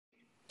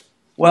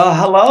Well,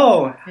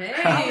 hello. Hey.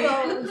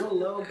 Hello,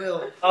 hello,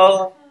 Bill.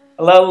 Oh,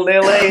 hello,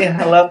 Lily.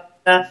 Hello,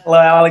 hello,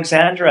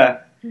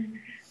 Alexandra.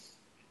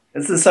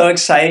 This is so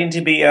exciting to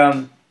be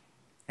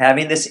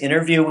having this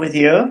interview with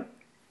you.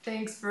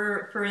 Thanks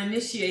for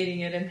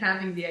initiating it and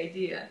having the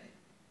idea.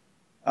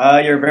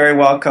 You're very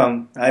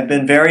welcome. I've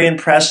been very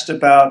impressed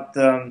about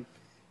the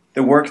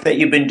work that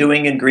you've been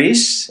doing in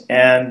Greece,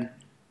 and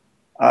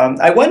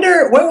I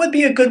wonder what would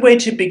be a good way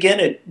to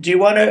begin it. Do you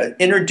want to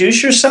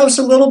introduce yourselves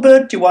a little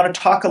bit? Do you want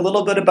to talk a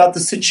little bit about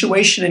the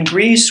situation in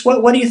Greece?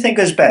 What do you think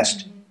is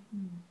best?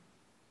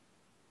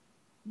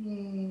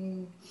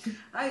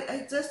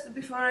 I just,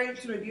 before I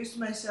introduce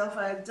myself,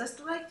 I'd just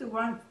like to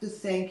want to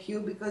thank you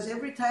because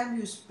every time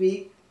you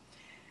speak,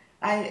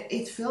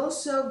 it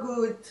feels so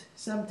good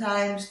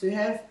sometimes to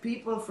have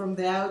people from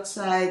the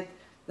outside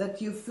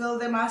that you feel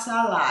them as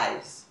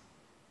allies.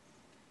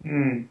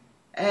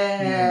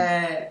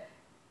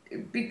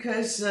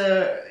 Because,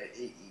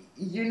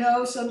 you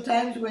know,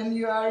 sometimes when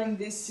you are in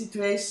this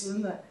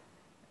situation,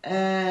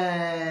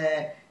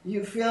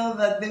 you feel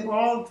that the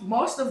world,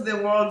 most of the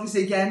world is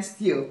against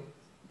you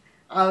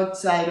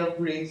outside of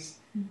Greece,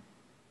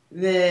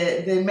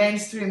 the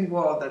mainstream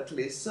world at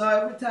least. So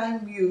every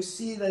time you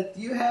see that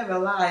you have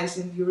allies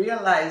and you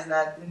realize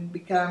that and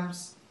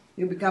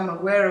you become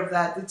aware of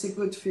that, it's a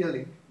good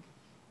feeling.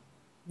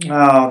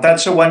 Oh,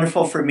 that's so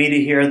wonderful for me to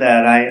hear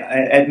that.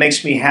 It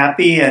makes me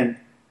happy, and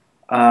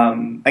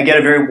I get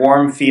a very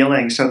warm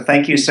feeling. So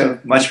thank you so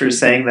much for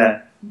saying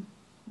that.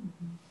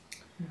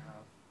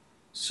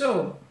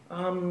 So,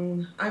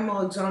 I'm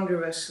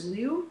Alexandra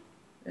Vassiliou,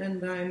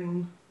 and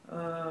I'm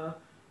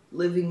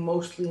living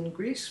mostly in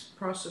Greece,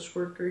 process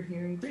worker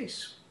here in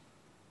Greece.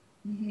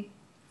 Me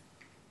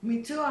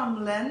too,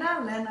 I'm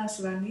Lena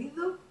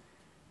Aslanidou,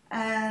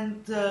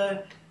 and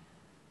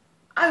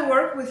I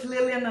work with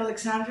Lily and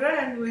Alexandra,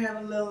 and we have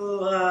a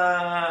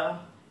little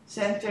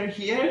center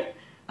here,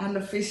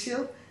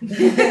 unofficial.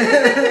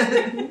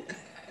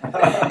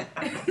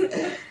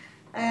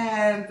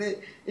 And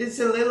it's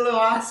a little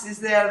oasis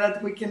there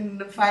that we can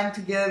find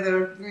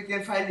together. We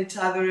can find each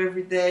other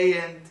every day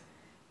and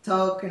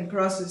talk and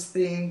process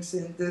things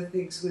and do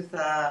things with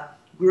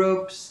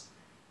groups,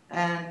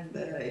 and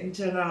in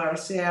general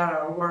share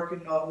our work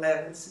in all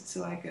levels. It's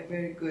like a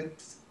very good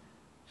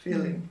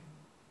feeling.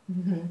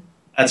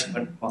 That's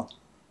wonderful.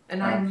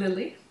 And I'm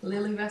Lily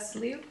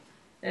Vassiliou,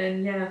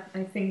 and yeah,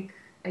 I think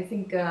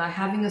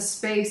having a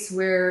space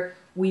where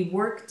we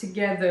work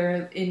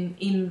together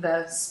in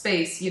the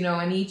space, you know,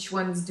 and each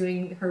one's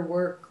doing her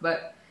work,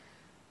 but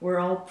we're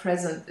all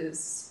present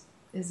is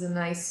a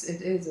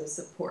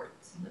support.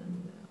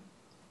 And,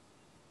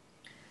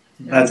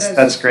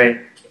 That's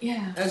great.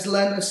 yeah. As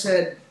Lena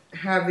said,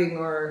 having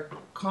our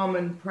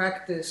common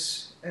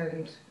practice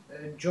and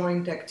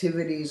joint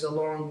activities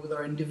along with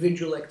our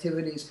individual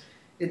activities,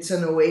 it's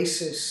an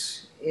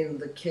oasis in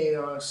the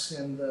chaos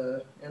and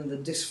the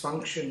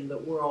dysfunction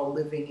that we're all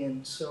living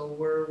in. So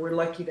we're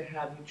lucky to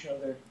have each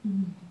other.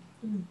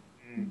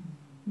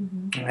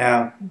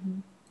 Yeah,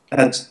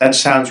 that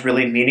sounds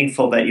really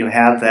meaningful that you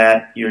have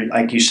that. You're,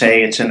 like you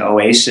say, it's an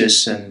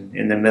oasis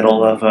in the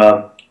middle of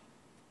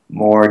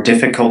more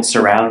difficult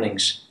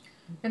surroundings.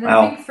 And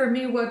I think for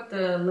me, what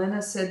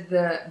Lena said,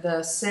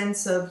 the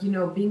sense of, you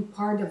know, being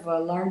part of a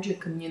larger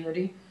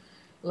community,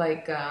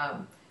 like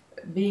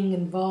being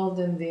involved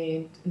in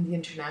the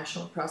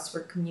international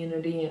crossword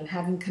community and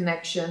having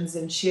connections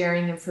and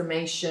sharing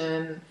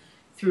information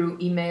through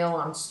email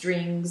on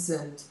strings,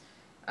 and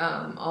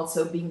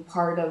also being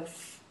part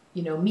of,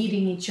 you know,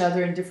 meeting each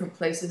other in different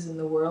places in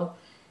the world,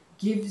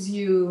 gives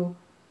you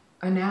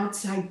an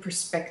outside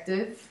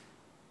perspective,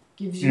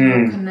 gives you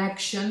a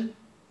connection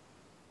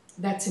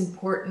that's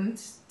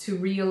important to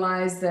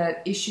realize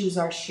that issues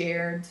are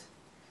shared.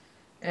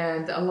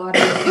 And a lot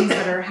of the things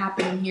that are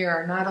happening here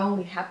are not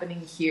only happening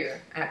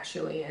here,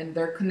 actually, and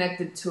they're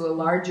connected to a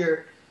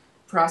larger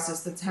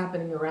process that's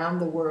happening around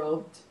the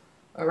world,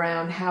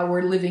 around how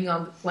we're living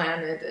on the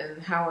planet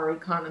and how our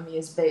economy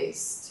is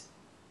based,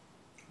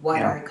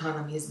 what our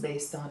economy is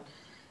based on.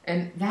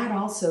 And that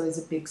also is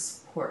a big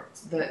support,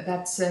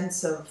 that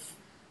sense of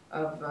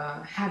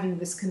having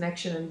this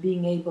connection and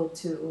being able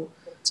to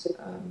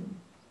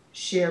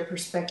share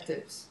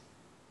perspectives.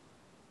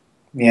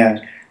 Yeah,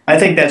 I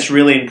think that's a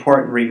really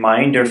important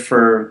reminder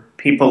for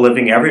people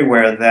living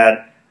everywhere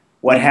that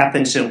what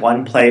happens in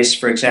one place,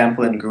 for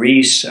example, in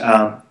Greece,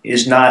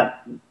 is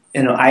not,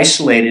 you know,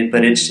 isolated,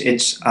 but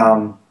it's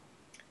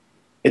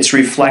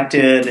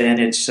reflected and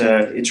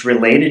it's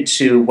related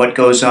to what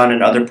goes on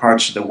in other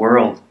parts of the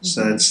world.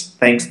 So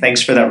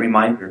thanks for that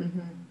reminder.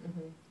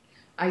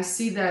 I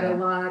see that a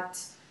lot.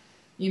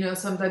 You know,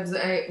 sometimes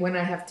when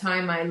I have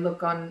time, I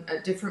look on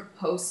different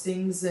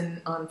postings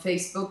and on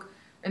Facebook,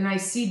 and I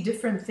see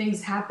different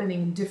things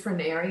happening in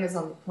different areas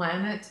on the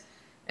planet,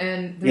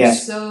 and they're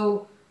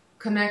so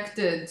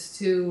connected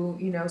to,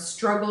 you know,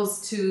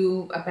 struggles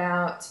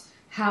about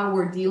how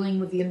we're dealing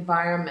with the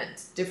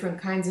environment,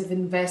 different kinds of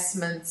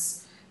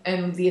investments,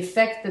 and the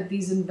effect that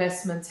these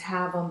investments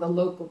have on the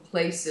local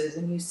places.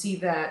 And you see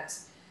that,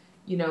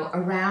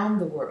 around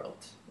the world.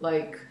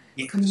 Like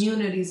Yes.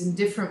 communities in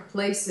different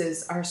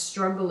places are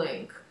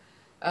struggling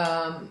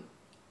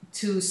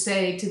to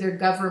say to their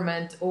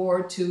government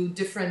or to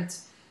different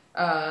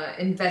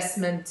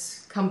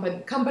investment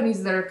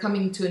companies that are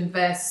coming to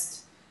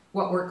invest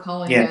what we're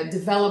calling Yeah.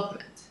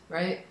 development,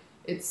 right?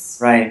 It's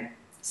Right.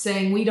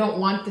 saying we don't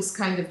want this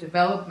kind of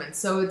development.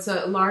 So it's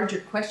a larger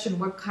question.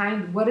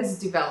 What is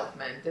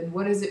development, and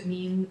what does it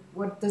mean?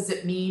 What does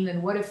it mean,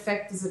 and what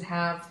effect does it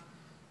have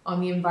on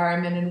the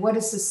environment, and what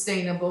is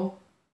sustainable?